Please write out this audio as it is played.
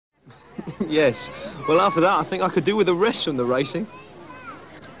Yes. Well, after that, I think I could do with a rest from the racing.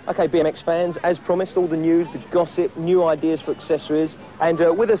 OK, BMX fans, as promised, all the news, the gossip, new ideas for accessories. And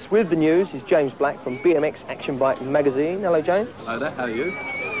with us with the news is James Black from BMX Action Bike magazine. Hello, James. Hello there, how are you?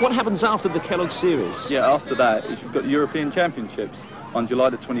 What happens after the Kelloggs series? Yeah, after that, you've got European Championships on July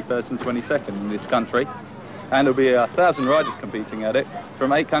the 21st and 22nd in this country. And there'll be 1,000 riders competing at it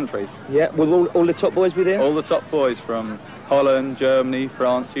from 8 countries. Yeah, will all the top boys be there? All the top boys from Holland, Germany,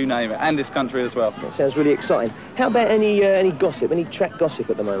 France, you name it, and this country as well. That sounds really exciting. How about any gossip, any track gossip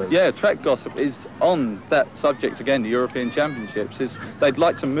at the moment? Yeah, track gossip is on that subject again, the European Championships, is they'd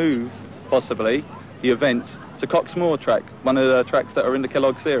like to move, possibly, the events to Coxmoor track, one of the tracks that are in the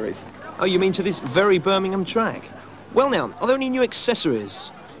Kelloggs series. Oh, you mean to this very Birmingham track? Well now, are there any new accessories?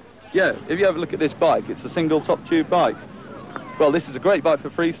 Yeah, if you have a look at this bike, it's a single top tube bike. Well, this is a great bike for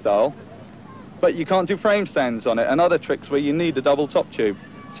freestyle, but you can't do frame stands on it and other tricks where you need a double top tube.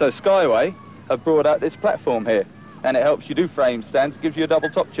 So Skyway have brought out this platform here, and it helps you do frame stands, gives you a double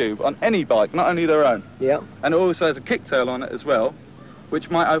top tube on any bike, not only their own. Yeah. And it also has a kicktail on it as well, which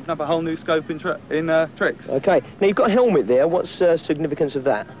might open up a whole new scope in tricks. OK. Now, you've got a helmet there. What's the significance of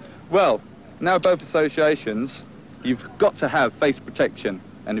that? Well, now both associations, you've got to have face protection.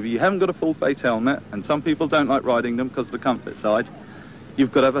 And if you haven't got a full face helmet, and some people don't like riding them because of the comfort side,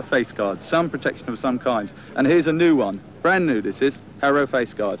 you've got to have a face guard, some protection of some kind. And here's a new one, brand new this is, Harrow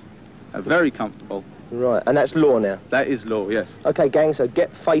face guard. Very comfortable. Right, and that's law now? That is law, yes. OK, gang, so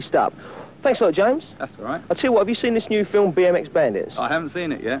get faced up. Thanks a lot, James. That's all right. I'll tell you what, have you seen this new film, BMX Bandits? I haven't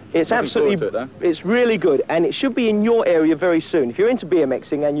seen it yet. It's absolutely, it's really good, and it should be in your area very soon. If you're into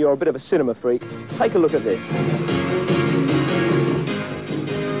BMXing and you're a bit of a cinema freak, take a look at this.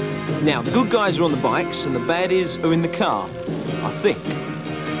 Now, the good guys are on the bikes and the baddies are in the car, I think.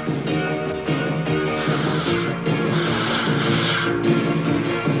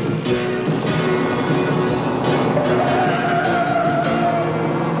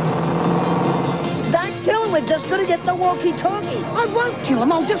 Don't kill him, we're just going to get the walkie-talkies. I won't kill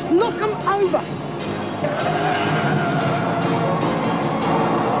him, I'll just knock him over.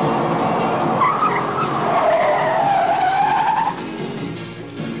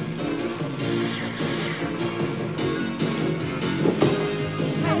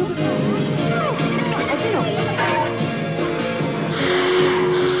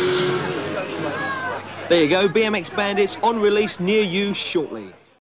 There you go, BMX Bandits on release near you shortly.